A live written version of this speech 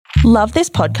Love this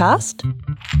podcast?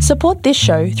 Support this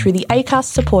show through the Acast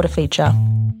supporter feature.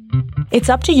 It's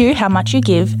up to you how much you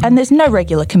give, and there's no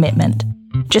regular commitment.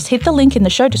 Just hit the link in the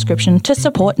show description to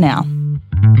support now.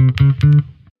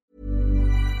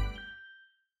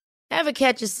 Ever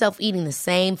catch yourself eating the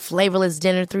same flavorless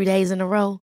dinner 3 days in a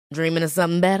row? Dreaming of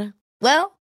something better?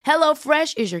 Well,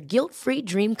 HelloFresh is your guilt-free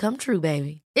dream come true,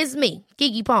 baby. It's me,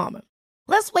 Keke Palmer.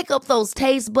 Let's wake up those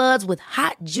taste buds with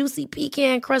hot, juicy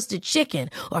pecan-crusted chicken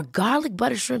or garlic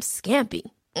butter shrimp scampi.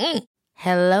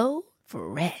 Hello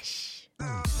Fresh.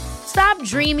 Stop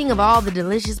dreaming of all the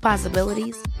delicious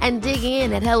possibilities and dig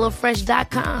in at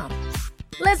HelloFresh.com.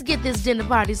 Let's get this dinner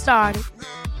party started.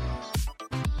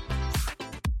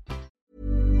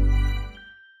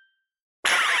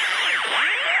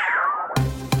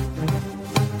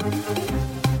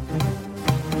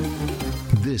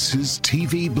 This is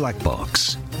TV Black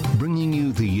Box, bringing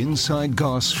you the inside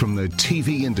goss from the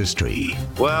TV industry.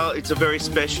 Well, it's a very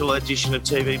special edition of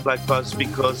TV Black Box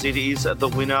because it is the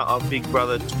winner of Big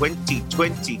Brother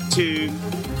 2022.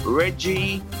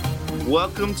 Reggie,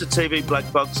 welcome to TV Black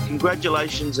Box.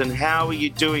 Congratulations, and how are you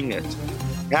doing it?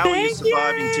 How are you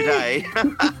surviving today?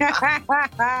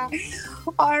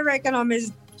 I reckon I'm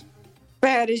as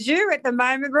bad as you at the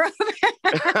moment, Rob.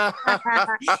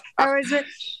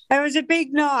 It was a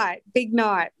big night.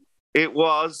 It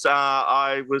was.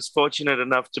 I was fortunate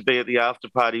enough to be at the after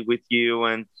party with you,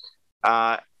 and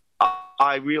I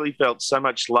really felt so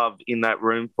much love in that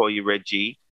room for you,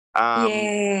 Reggie.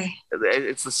 Yeah.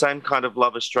 It's the same kind of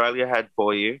love Australia had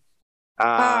for you.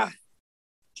 How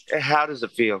does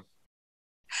it feel?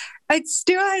 It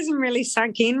still hasn't really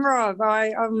sunk in, Rob.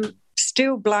 I'm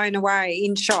still blown away,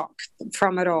 in shock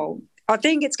from it all. I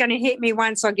think it's going to hit me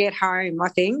once I get home, I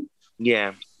think.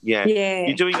 Yeah.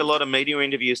 You're doing a lot of media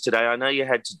interviews today. I know you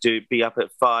had to be up at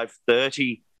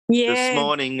 5:30 this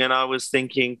morning, and I was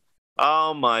thinking,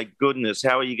 oh, my goodness,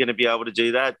 how are you going to be able to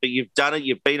do that? But you've done it.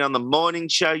 You've been on the morning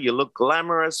show. You look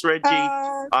glamorous, Reggie.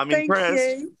 I'm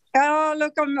impressed. You. Oh,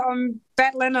 look, I'm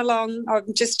battling along.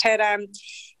 I've just had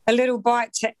a little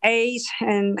bite to eat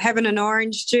and having an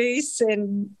orange juice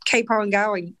and keep on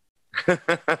going.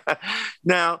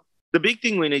 Now, the big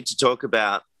thing we need to talk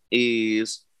about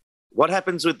is what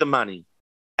happens with the money.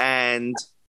 And,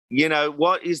 you know,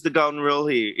 what is the golden rule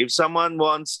here? If someone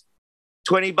wants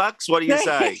 $20, what do you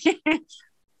say?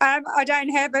 I don't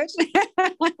have it.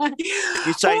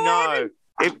 You say no.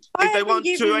 If they want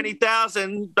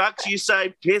 $20,000, you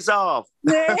say piss off.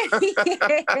 Yeah.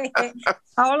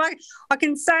 I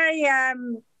can say,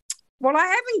 well, I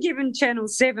haven't given Channel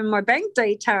 7 my bank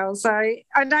details, so I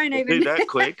don't even do that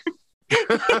quick.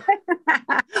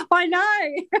 I know.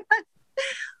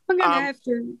 I'm going to have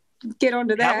to get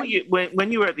onto that. How were you,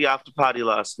 when you were at the after party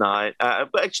last night,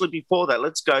 but actually before that,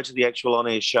 let's go to the actual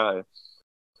on-air show.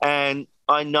 And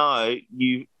I know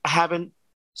you haven't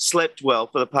slept well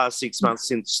for the past 6 months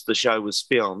since the show was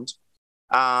filmed.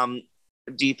 Do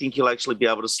you think you'll actually be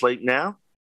able to sleep now?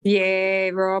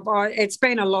 Yeah, Rob, it's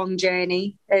been a long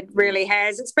journey. It really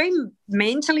has. It's been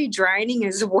mentally draining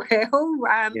as well.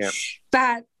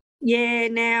 But, yeah,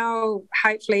 now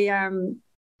hopefully I'm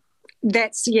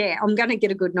going to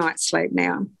get a good night's sleep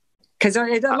now because a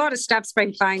lot of stuff's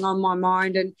been playing on my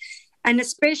mind and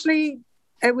especially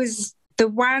it was the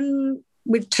one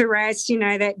with Taras, you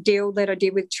know, that deal that I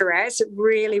did with Taras. It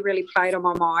really, really played on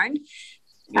my mind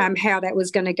how that was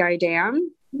going to go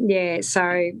down. Yeah,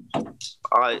 so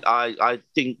I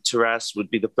think Taras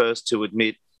would be the first to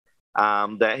admit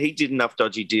that he did enough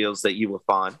dodgy deals that you were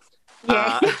fine.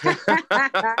 Yeah.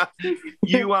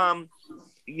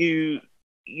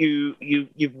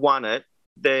 You've won it.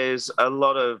 There's a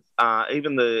lot of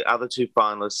even the other two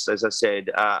finalists, as I said,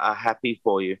 are happy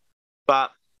for you.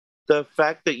 But the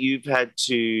fact that you've had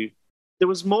to, there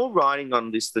was more riding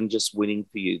on this than just winning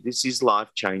for you. This is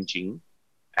life-changing.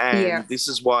 And this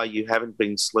is why you haven't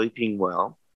been sleeping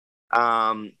well.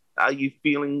 Are you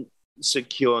feeling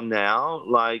secure now?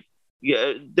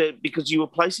 Because you were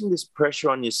placing this pressure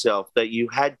on yourself that you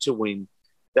had to win,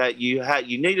 that you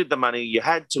needed the money, you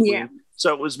had to win.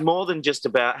 So it was more than just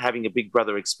about having a Big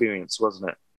Brother experience, wasn't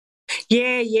it?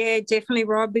 Yeah, definitely,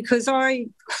 Rob. Because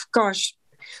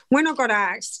when I got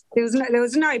asked, there was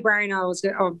a no-brainer. I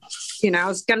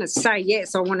was going to say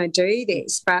yes, I want to do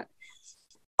this, but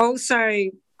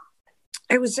also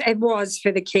it was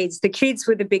for the kids. The kids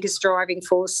were the biggest driving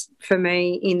force for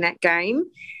me in that game.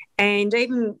 And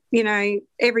even, you know,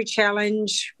 every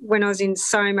challenge when I was in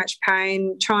so much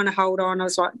pain, trying to hold on, I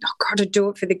was like, I've got to do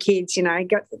it for the kids, you know,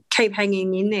 keep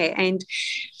hanging in there. And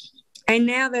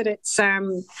now that it's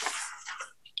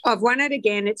I've won it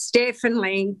again, it's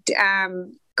definitely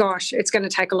gosh, it's going to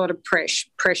take a lot of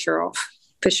pressure off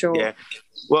for sure. Yeah.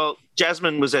 Well,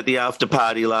 Jasmine was at the after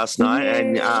party last night,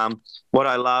 and what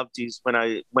I loved is when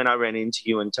I ran into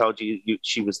you and told you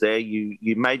she was there,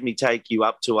 you made me take you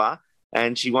up to her,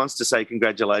 and she wants to say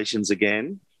congratulations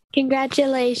again.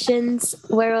 Congratulations.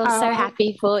 We're all so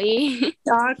happy for you.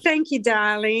 Oh, thank you,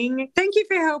 darling. Thank you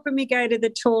for helping me go to the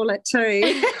toilet too.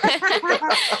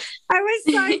 I was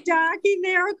so dark in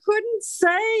there, I couldn't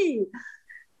see.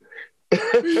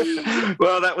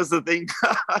 Well, that was the thing.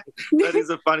 That is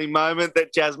a funny moment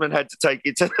that Jasmine had to take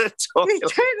you to the toilet.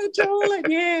 To the toilet,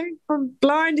 yeah. I'm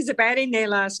blind as a bat in there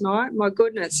last night. My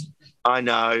goodness. I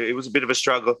know. It was a bit of a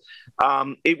struggle.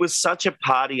 It was such a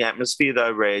party atmosphere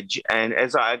though, Reg, and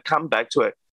as I come back to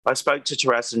it, I spoke to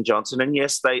Taras and Johnson, and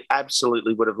yes, they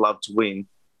absolutely would have loved to win,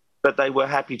 but they were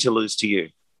happy to lose to you.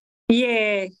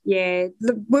 Yeah.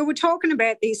 We were talking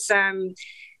about this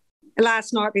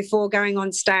last night before going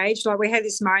on stage. Like, we had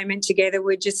this moment together.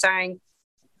 We're just saying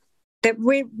that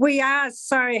we are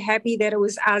so happy that it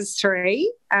was us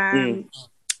three in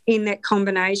that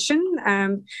combination.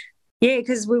 Yeah,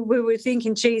 because we were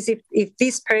thinking, geez, if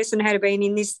this person had been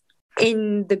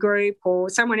in the group or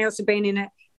someone else had been in it,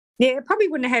 yeah, it probably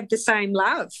wouldn't have the same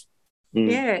love.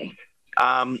 Yeah.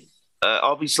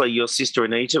 Obviously, your sister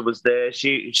Anita was there.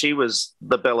 She was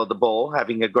the belle of the ball,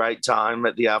 having a great time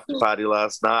at the after party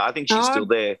last night. I think she's still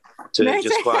there too,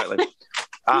 just quietly.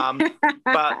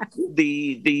 But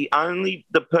the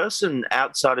person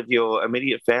outside of your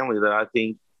immediate family that I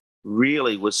think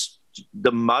really was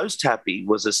the most happy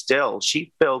was Estelle.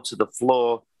 She fell to the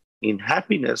floor in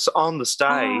happiness on the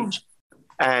stage,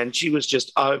 and she was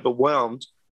just overwhelmed.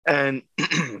 And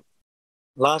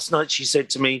last night she said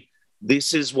to me,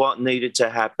 this is what needed to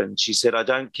happen. She said, I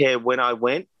don't care when I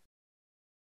went,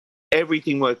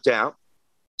 everything worked out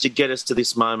to get us to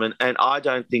this moment, and I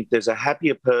don't think there's a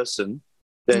happier person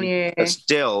than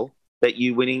Estelle that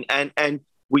you winning. And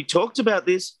we talked about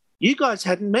this. You guys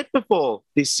hadn't met before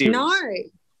this series.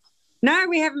 No,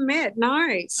 we haven't met,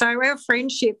 no. So our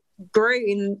friendship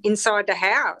grew inside the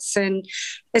house, and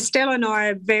Estelle and I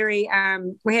are very,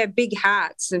 we have big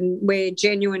hearts and we're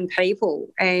genuine people.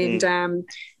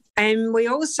 And we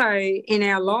also in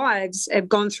our lives have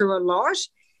gone through a lot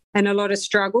of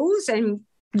struggles, and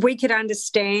we could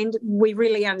understand, we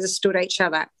really understood each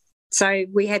other. So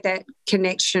we had that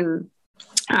connection.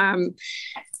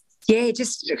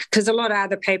 Just because a lot of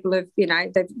other people have,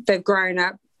 they've grown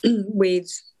up with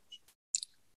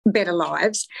better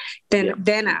lives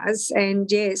than us, and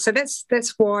so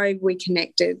that's why we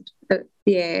connected.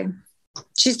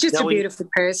 She's just a beautiful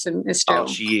person, Estelle. Oh,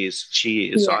 she is.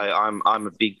 Yeah. I'm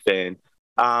a big fan.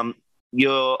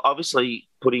 You're obviously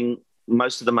putting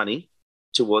most of the money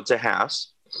towards a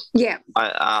house. Yeah.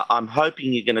 I'm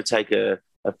hoping you're going to take a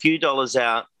few dollars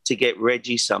out to get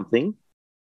Reggie something.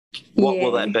 What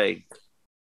will that be?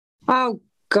 Oh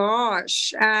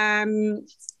gosh. I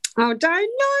don't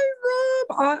know,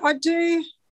 Rob. I do.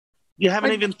 You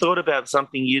haven't even thought about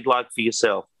something you'd like for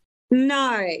yourself?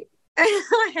 No,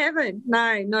 I haven't.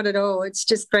 No, not at all. It's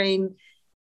just been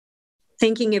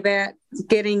thinking about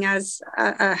getting us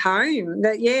a home.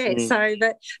 But I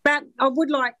would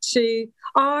like to.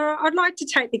 I'd like to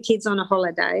take the kids on a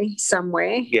holiday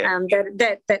somewhere. Yeah.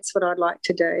 That's what I'd like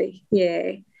to do.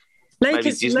 Yeah.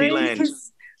 Maybe Disneyland.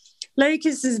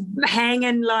 Lucas is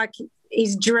hanging like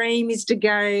his dream is to go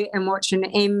and watch an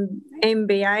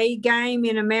NBA game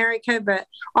in America, but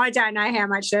I don't know how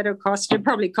much that'll cost. It'll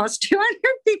probably cost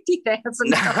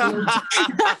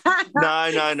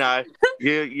 $250,000. No.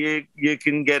 You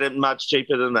can get it much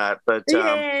cheaper than that. But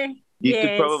you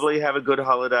could probably have a good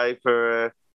holiday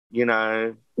for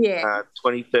 20,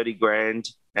 30 grand.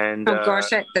 And gosh,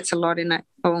 that's a lot, isn't it?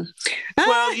 Oh.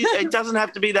 Well, it doesn't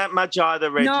have to be that much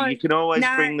either, Reggie. No, you can always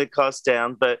bring the cost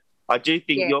down, but I do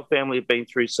think your family have been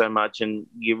through so much, and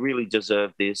you really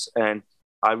deserve this. And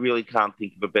I really can't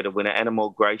think of a better winner and a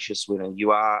more gracious winner.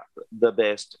 You are the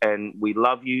best, and we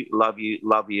love you, love you,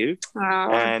 love you.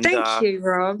 Oh, and, thank you,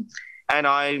 Rob. And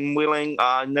I'm willing,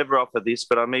 I never offer this,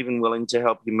 but I'm even willing to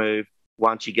help you move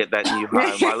once you get that new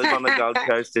home. I live on the Gold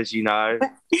Coast, as you know.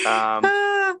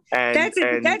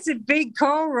 That's a big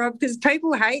call, Rob, because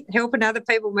people hate helping other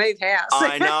people move house.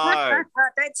 I know.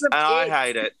 I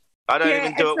hate it. I don't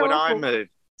even do it when I move.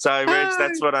 So, Reg,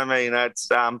 that's what I mean. That's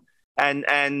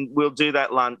and we'll do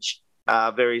that lunch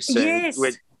very soon. Yes.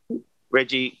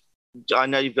 Reggie, I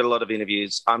know you've got a lot of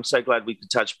interviews. I'm so glad we could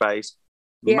touch base.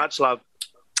 Yep. Much love.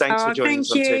 Thanks for joining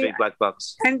us on TV Black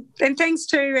Box. And thanks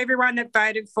to everyone that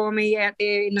voted for me out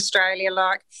there in Australia.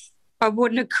 Like, I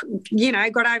wouldn't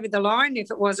have, got over the line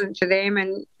if it wasn't for them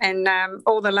and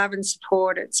all the love and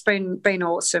support. It's been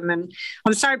awesome, and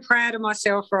I'm so proud of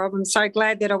myself, Rob. I'm so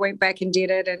glad that I went back and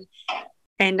did it,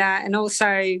 and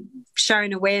also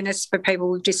showing awareness for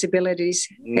people with disabilities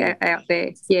out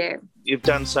there. Yeah, you've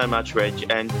done so much,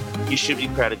 Reg, and you should be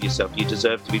proud of yourself. You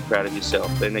deserve to be proud of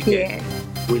yourself. And again,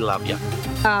 we love you.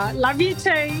 Love you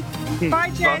too.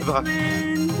 Bye,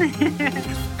 Jasmine.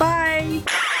 Bye.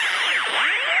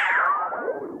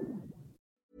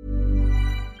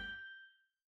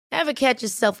 Ever catch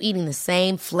yourself eating the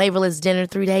same flavorless dinner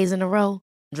 3 days in a row?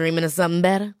 Dreaming of something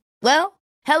better? Well,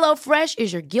 HelloFresh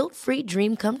is your guilt-free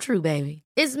dream come true, baby.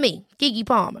 It's me, Keke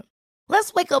Palmer.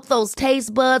 Let's wake up those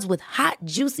taste buds with hot,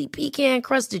 juicy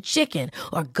pecan-crusted chicken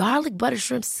or garlic butter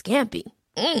shrimp scampi.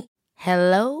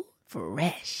 Hello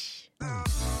Fresh.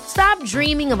 Stop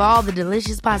dreaming of all the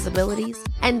delicious possibilities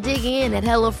and dig in at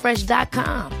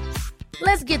HelloFresh.com.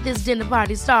 Let's get this dinner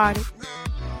party started.